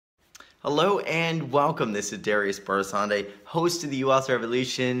Hello and welcome. This is Darius Barsande, host of the U.S.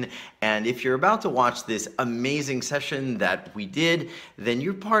 Revolution. And if you're about to watch this amazing session that we did, then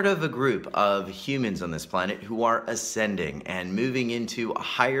you're part of a group of humans on this planet who are ascending and moving into a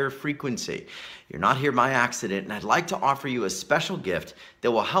higher frequency. You're not here by accident, and I'd like to offer you a special gift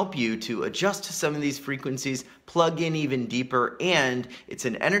that will help you to adjust to some of these frequencies, plug in even deeper, and it's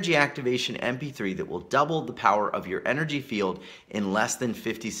an energy activation MP3 that will double the power of your energy field in less than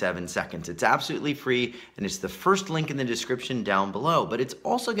 57 seconds. It's absolutely free, and it's the first link in the description down below, but it's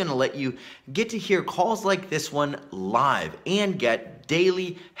also going to let you get to hear calls like this one live and get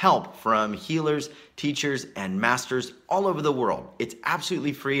daily help from healers, teachers, and masters all over the world. It's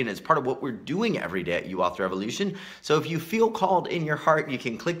absolutely free, and it's part of what we're doing every day at U-Auth Revolution. So if you feel called in your heart, you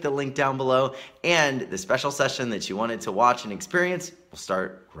can click the link down below, and the special session that you wanted to watch and experience will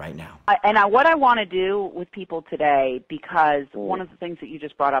start right now. What I want to do with people today, because one of the things that you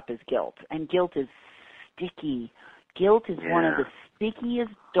just brought up is guilt, and guilt is sticky. Guilt is one of the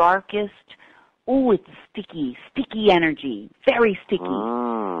stickiest, darkest, it's sticky energy, very sticky,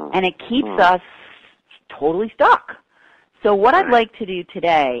 and it keeps us totally stuck. So what I'd like to do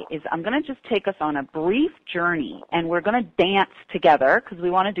today is I'm going to just take us on a brief journey, and we're going to dance together because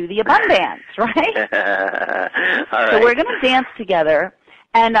we want to do the abundance, right? All right. So we're going to dance together,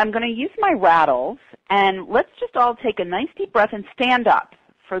 and I'm going to use my rattles, and let's just all take a nice deep breath and stand up.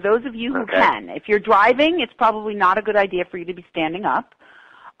 For those of you who can. If you're driving, it's probably not a good idea for you to be standing up.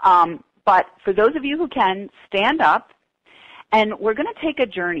 But for those of you who can, stand up, and we're going to take a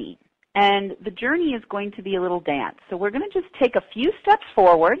journey. And the journey is going to be a little dance. So we're going to just take a few steps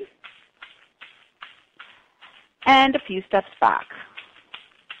forward and a few steps back.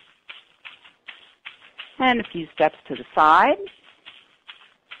 And a few steps to the side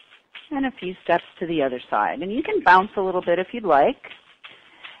and a few steps to the other side. And you can bounce a little bit if you'd like.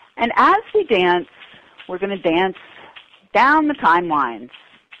 And as we dance, we're going to dance down the timelines.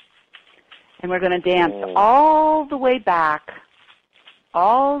 And we're going to dance all the way back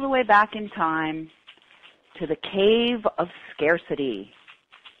in time to the cave of scarcity.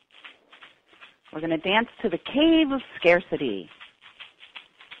 We're going to dance to the cave of scarcity.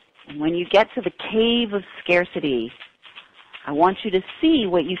 And when you get to the cave of scarcity, I want you to see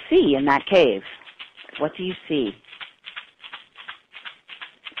what you see in that cave. What do you see?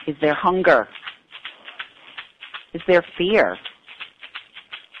 Is there hunger? Is there fear?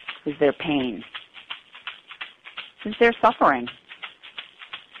 Is there pain? Is there suffering?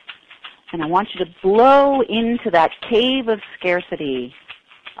 And I want you to blow into that cave of scarcity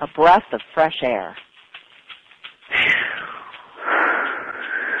a breath of fresh air.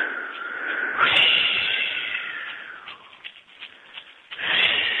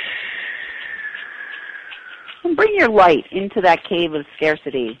 And bring your light into that cave of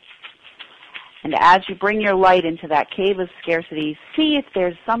scarcity. And as you bring your light into that cave of scarcity, see if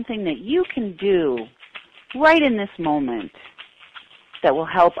there's something that you can do right in this moment that will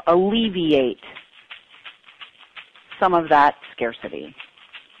help alleviate some of that scarcity.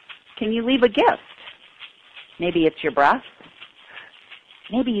 Can you leave a gift? Maybe it's your breath.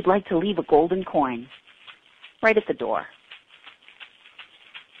 Maybe you'd like to leave a golden coin right at the door.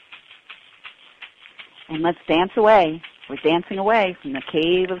 And let's dance away. We're dancing away from the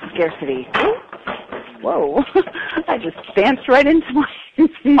cave of scarcity. Whoa, I just danced right into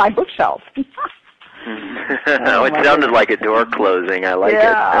my bookshelf. It sounded like a door closing. I like it.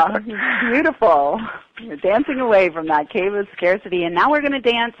 Yeah, beautiful. We're dancing away from that cave of scarcity, and now we're going to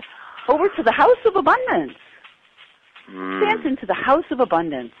dance over to the house of abundance. Dance into the house of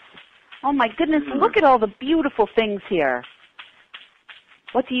abundance. Oh my goodness, look at all the beautiful things here.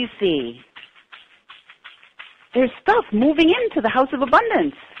 What do you see? There's stuff moving into the house of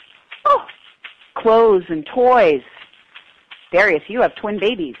abundance. Oh, clothes and toys. Darius, you have twin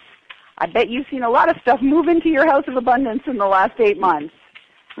babies. I bet you've seen a lot of stuff move into your house of abundance in the last 8 months.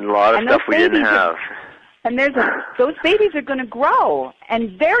 A lot of stuff we didn't have. And those babies are going to grow,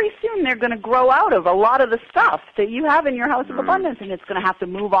 and very soon they're going to grow out of a lot of the stuff that you have in your house of abundance, and it's going to have to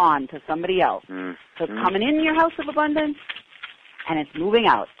move on to somebody else. So it's coming in your house of abundance, and it's moving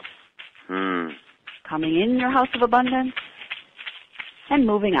out. Coming in your house of abundance and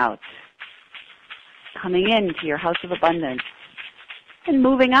moving out. Coming into your house of abundance and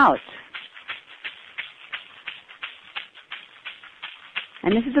moving out.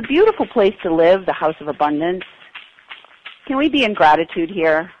 And this is a beautiful place to live, the house of abundance. Can we be in gratitude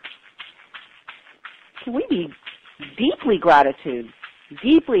here? Can we be deeply in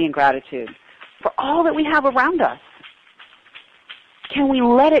gratitude for all that we have around us? Can we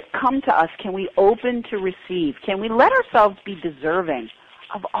let it come to us? Can we open to receive? Can we let ourselves be deserving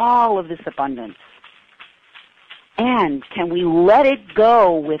of all of this abundance? And can we let it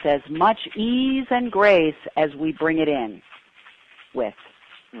go with as much ease and grace as we bring it in with?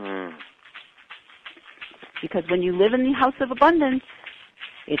 Because when you live in the house of abundance,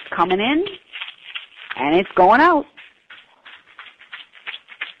 it's coming in and it's going out.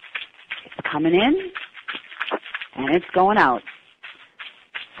 It's coming in and it's going out.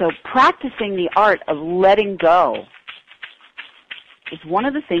 So practicing the art of letting go is one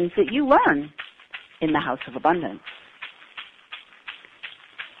of the things that you learn in the house of abundance.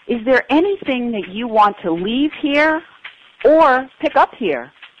 Is there anything that you want to leave here or pick up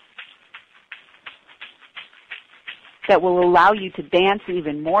here that will allow you to dance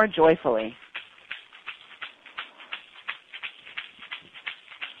even more joyfully?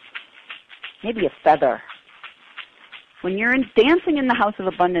 Maybe a feather. When you're dancing in the house of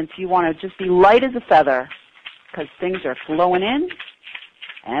abundance, you want to just be light as a feather because things are flowing in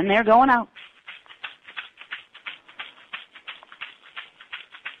and they're going out.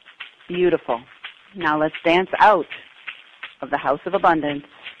 Beautiful. Now let's dance out of the house of abundance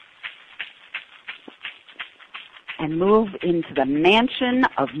and move into the mansion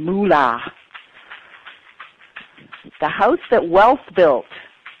of Moolah, the house that wealth built,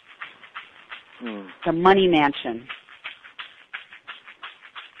 the money mansion.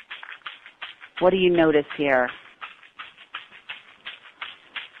 What do you notice here?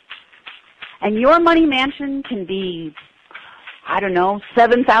 And your money mansion can be,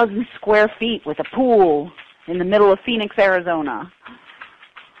 7,000 square feet with a pool in the middle of Phoenix, Arizona.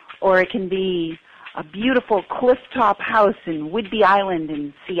 Or it can be a beautiful cliff-top house in Whidbey Island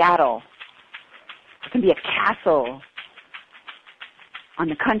in Seattle. It can be a castle on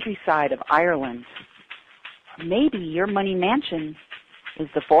the countryside of Ireland. Maybe your money mansion is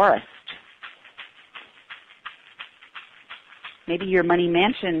the forest. Maybe your money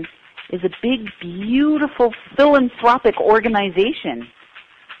mansion is a big, beautiful philanthropic organization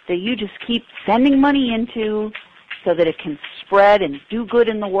that you just keep sending money into so that it can spread and do good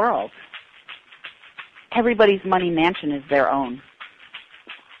in the world. Everybody's money mansion is their own.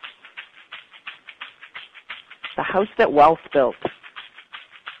 The house that wealth built.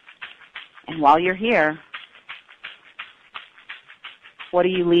 And while you're here, what are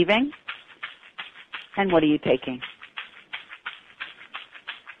you leaving? And what are you taking?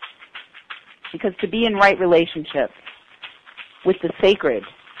 Because to be in right relationship with the sacred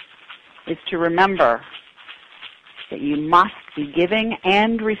is to remember that you must be giving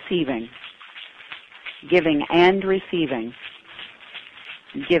and receiving, giving and receiving,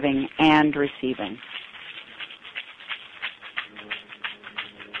 giving and receiving.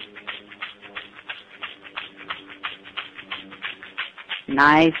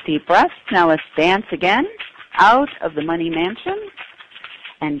 Nice deep breaths. Now let's dance again out of the money mansion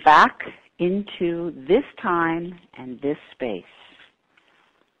and back into this time and this space.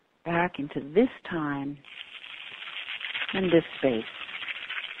 Back into this time and this space.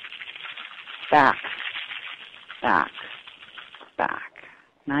 Back, back, back.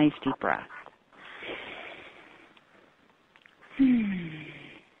 Nice deep breath.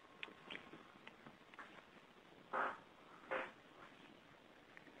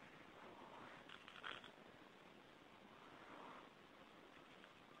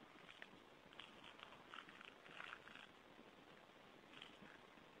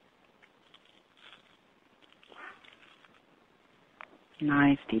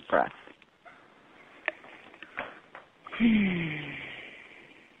 Nice deep breath.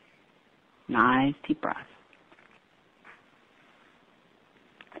 Nice deep breath.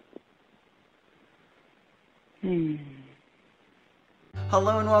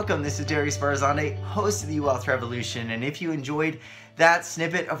 Hello and welcome. This is Darius Barzande, host of the Wealth Revolution. And if you enjoyed that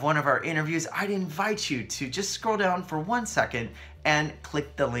snippet of one of our interviews, I'd invite you to just scroll down for 1 second and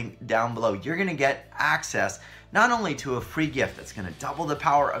click the link down below. You're going to get access not only to a free gift that's going to double the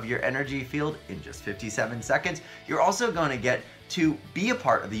power of your energy field in just 57 seconds, you're also going to get to be a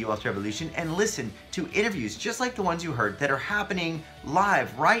part of the Wealth Revolution and listen to interviews just like the ones you heard that are happening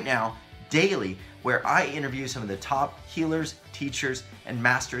live right now, daily, where I interview some of the top healers, teachers, and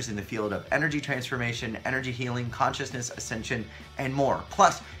masters in the field of energy transformation, energy healing, consciousness ascension, and more.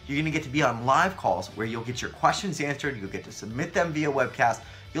 Plus, you're going to get to be on live calls where you'll get your questions answered, you'll get to submit them via webcast,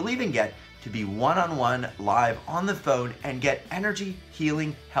 you'll even get to be one-on-one live on the phone and get energy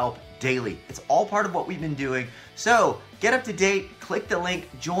healing help daily. It's all part of what we've been doing. So get up to date, click the link,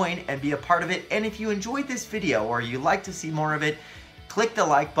 join, and be a part of it. And if you enjoyed this video or you'd like to see more of it, click the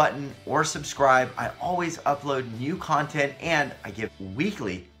like button or subscribe. I always upload new content and I give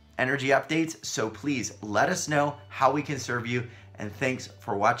weekly energy updates. So please let us know how we can serve you And thanks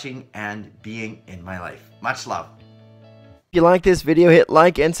for watching and being in my life. Much love. If you like this video, hit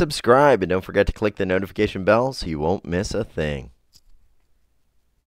like and subscribe. And don't forget to click the notification bell so you won't miss a thing.